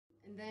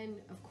then,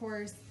 of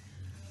course,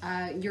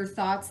 your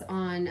thoughts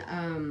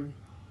on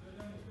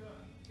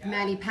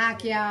Manny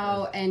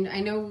Pacquiao, and I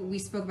know we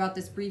spoke about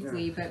this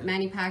briefly, but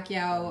Manny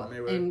Pacquiao,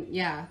 and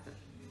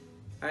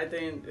I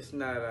think it's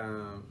not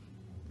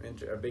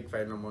a big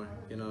fight no more.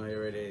 You know,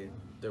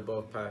 they're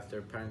both past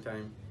their prime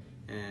time,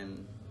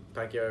 and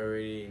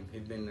Pacquiao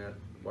he's been a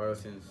while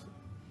since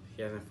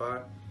he hasn't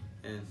fought,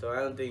 and so I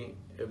don't think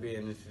it'll be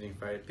an interesting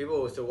fight. People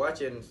will still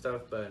watch it and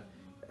stuff, but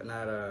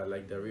not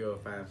like the real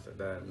fans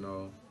that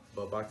know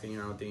about boxing.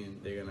 I don't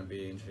think they're gonna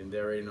be interested. They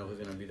already know who's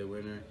gonna be the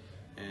winner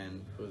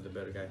and who's the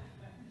better guy.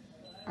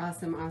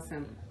 Awesome.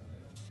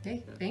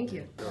 Okay, thank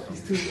you.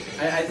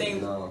 I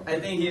think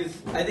he's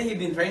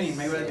been training.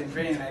 Mayweather's been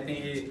training. I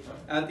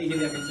don't think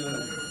he's gonna be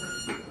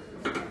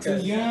too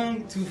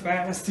young, too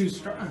fast, too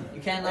strong.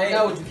 You can't knock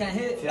out what you can't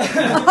hit.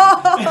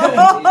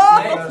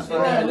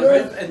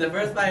 In the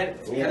first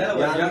fight, Canelo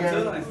was young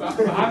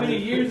too. How many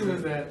years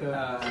was that?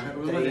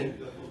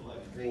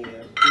 3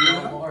 years.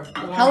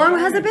 How long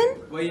has it been?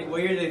 What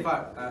year did they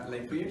fight?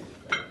 Like 2 years?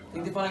 I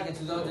think they fought like in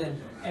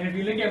 2000. And if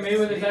you look at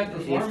Mayweather's last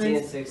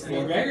performance, 16.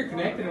 McGregor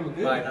connected him with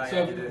good.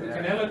 So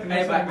Canelo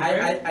connected but him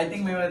with I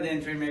think Mayweather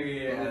didn't train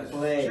maybe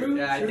True.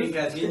 Yeah, I think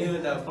he knew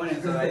the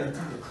opponent, so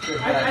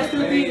I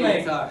still think,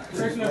 like,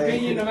 personal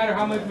opinion, no matter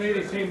how much money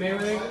they pay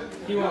Mayweather,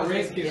 he won't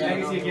risk his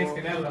legacy against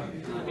Canelo.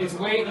 He's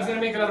gonna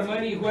make a lot of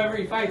money. Whoever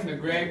he fights,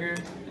 McGregor,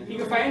 he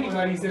can fight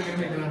anybody. He's still gonna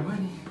make a lot of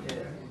money.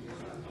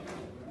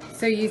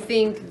 So you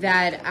think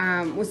that,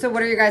 so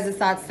what are your guys'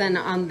 thoughts then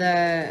on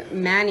the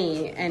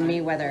Manny and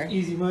Mayweather?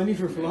 Easy money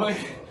for Floyd.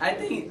 I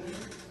think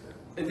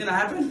it's gonna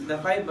happen, the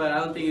fight, but I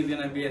don't think it's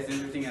gonna be as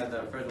interesting as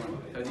the first one.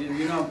 Because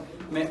you know,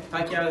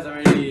 Pacquiao is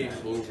already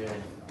injured.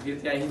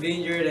 He's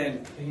injured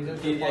and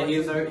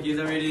he's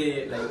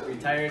already like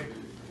retired.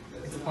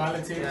 It's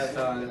politics. Yeah,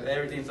 so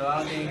everything. So I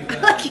don't think.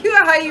 He's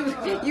gonna, Like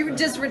how you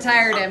just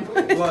retired him.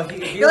 Well,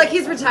 You're like,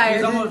 he's retired.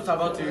 He's almost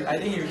about to. I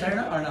think he retired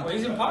now or not? Well,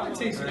 he's in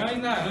politics. You know,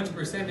 he's not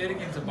 100%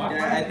 dedicated to boxing.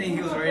 Yeah, I think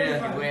he was already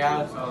on his way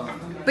out. So.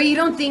 But you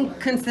don't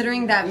think,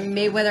 considering that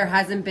Mayweather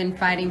hasn't been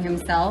fighting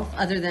himself,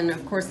 other than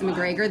of course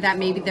McGregor, that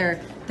maybe there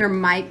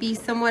might be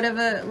somewhat of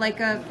a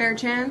fair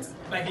chance?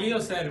 Like Leo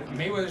said,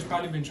 Mayweather's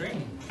probably been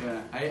training.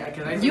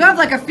 Yeah, you have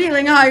like a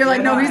feeling, you're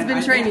like, no, he's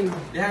been training.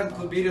 They have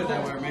good videos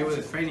that where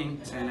Mayweather's training,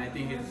 and I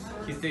think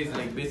he stays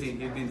like busy.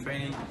 He's been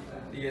training.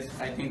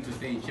 I think to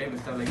stay in shape and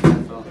stuff like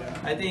that. So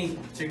I think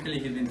strictly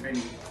he's been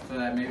training, so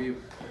that maybe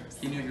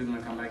he knew he was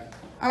gonna come back.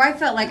 Oh, I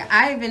felt like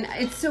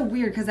it's so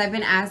weird because I've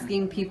been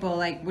asking people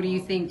like, what do you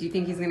think? Do you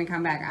think he's gonna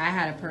come back? I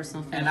had a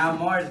personal feeling. And I'm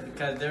more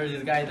because there was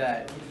this guy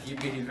that he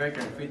beat his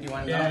record,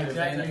 51 Yeah,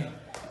 exactly.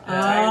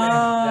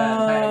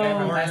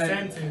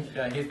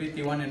 Yeah, he's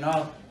 51 and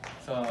all.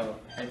 So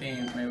I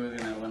think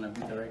Mayweather's gonna wanna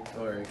beat the record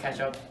or catch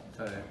up.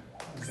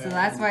 So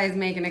that's why he's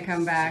making a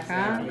comeback, huh?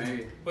 Yeah,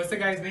 maybe. What's the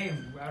guy's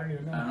name? I don't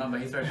even know. I don't know, but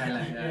he's from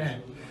Thailand. Yeah.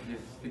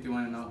 He's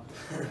 51 and all.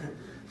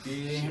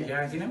 You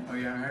haven't seen him or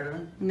you haven't heard of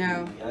him?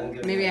 No,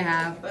 maybe I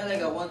have. But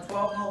like a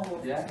 112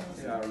 no. Yeah,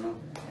 I don't know.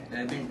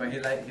 I think, but he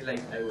like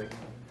lightweight.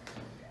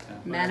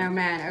 Man, oh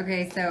man.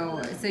 Okay,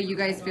 so you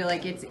guys feel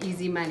like it's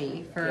easy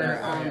money for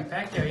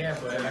Pacquiao, yeah,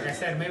 but like I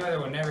said, Mayweather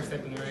will never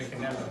step in the ring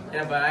Canelo.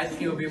 Yeah, but I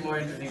think it will be a more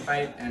interesting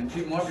fight, and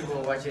more people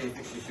will watch it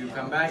if you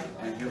come back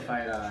and he'll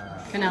fight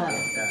Canelo.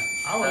 Yeah.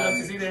 I would love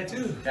to see that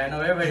too. Yeah, I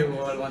know everybody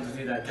will want to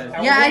see that.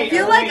 Yeah, I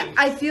feel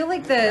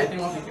like the. I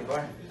think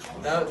 154.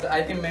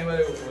 I think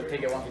Mayweather will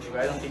take it 154.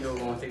 I don't think he'll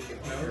go 160.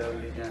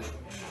 Yeah.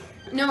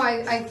 No,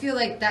 I feel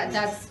like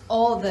that's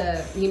all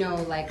the,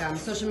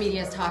 social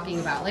media is talking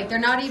about. Like, they're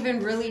not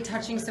even really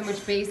touching so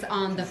much base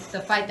on the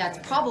fight that's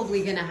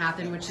probably going to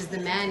happen, which is the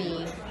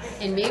Manny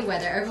and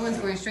Mayweather. Everyone's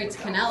going straight to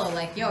Canelo.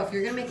 Like, yo, if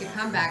you're going to make a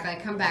comeback,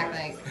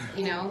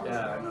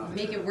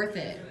 make it worth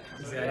it.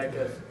 Yeah,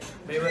 because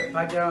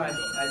Pacquiao, I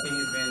think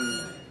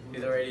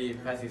he's already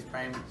past his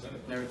prime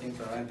and everything,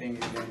 so I don't think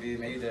it's going to be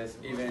maybe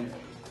even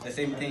the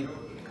same thing.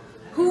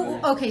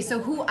 Okay, so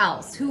who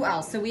else?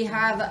 So we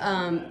have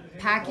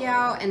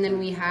Pacquiao, and then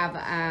we have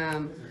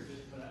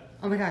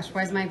oh my gosh,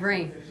 where's my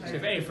brain?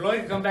 Hey,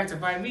 Floyd, come back to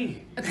fight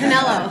me.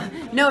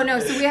 Canelo. No.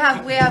 So we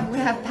have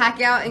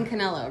Pacquiao and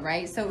Canelo,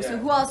 right? So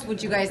who else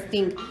would you guys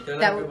think there's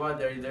that?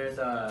 There's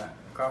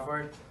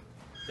Crawford,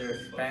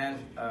 there's Span,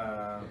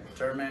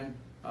 Sherman,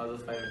 all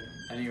those fighters.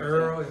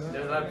 Earl.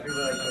 There's a lot of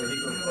people like he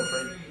could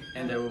cooperate,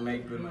 and they will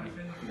make good money.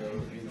 They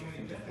will be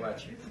interesting to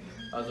watch.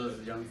 All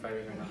those young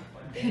fighters right now.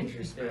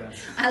 Yeah.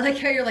 I like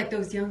how you're like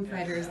those young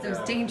fighters, those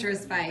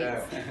dangerous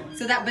fights. Yeah.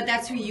 So but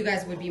that's who you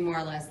guys would be more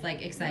or less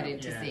like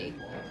excited to see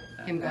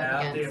him go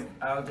up against.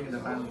 I don't think the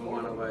fans will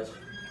want to watch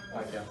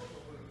Pacquiao.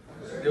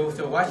 They will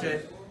still watch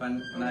it, but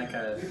not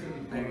because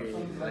maybe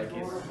like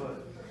it's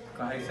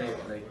how do you say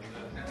it, like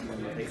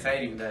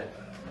exciting that.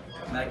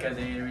 Not because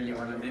they really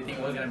want to. They think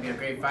it was gonna be a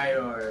great fight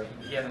or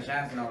he has a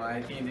chance. No,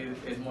 I think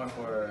it's more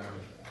for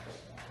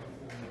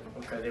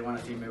because they want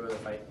to see Mayweather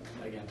fight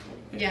again.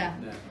 Yeah.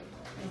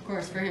 Of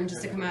course, for him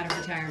just to come out of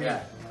retirement.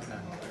 Yeah.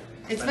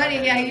 It's funny,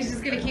 he's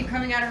just gonna keep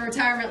coming out of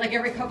retirement like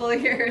every couple of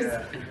years.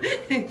 Yeah.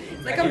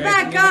 It's like, I'm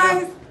back,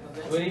 guys.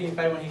 What did he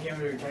fight when he came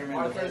to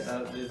retirement?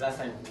 His last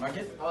time,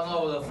 Marquez. Oh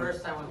no, the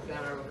first time when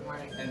Canelo was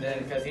married. And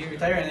then because he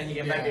retired and then he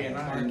came back again.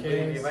 No?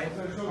 Marquez.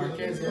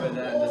 Marquez. But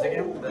the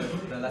second,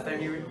 the last time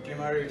he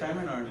came out of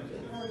retirement or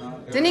no?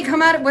 Didn't he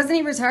come out? Wasn't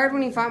he retired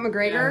when he fought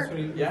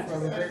McGregor?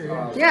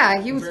 Yeah.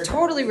 Yeah, he was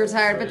totally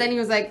retired, but then he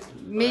was like,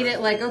 made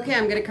it like, okay,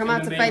 I'm gonna come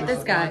out to fight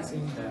this guy.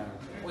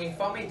 When he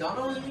fought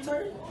McDonald, was he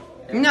retired?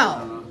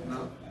 No.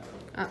 No.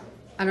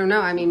 I don't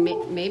know. I mean,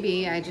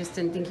 maybe. I just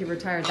didn't think he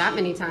retired that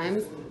many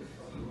times.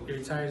 He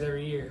retires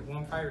every year.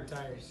 One fight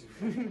retires.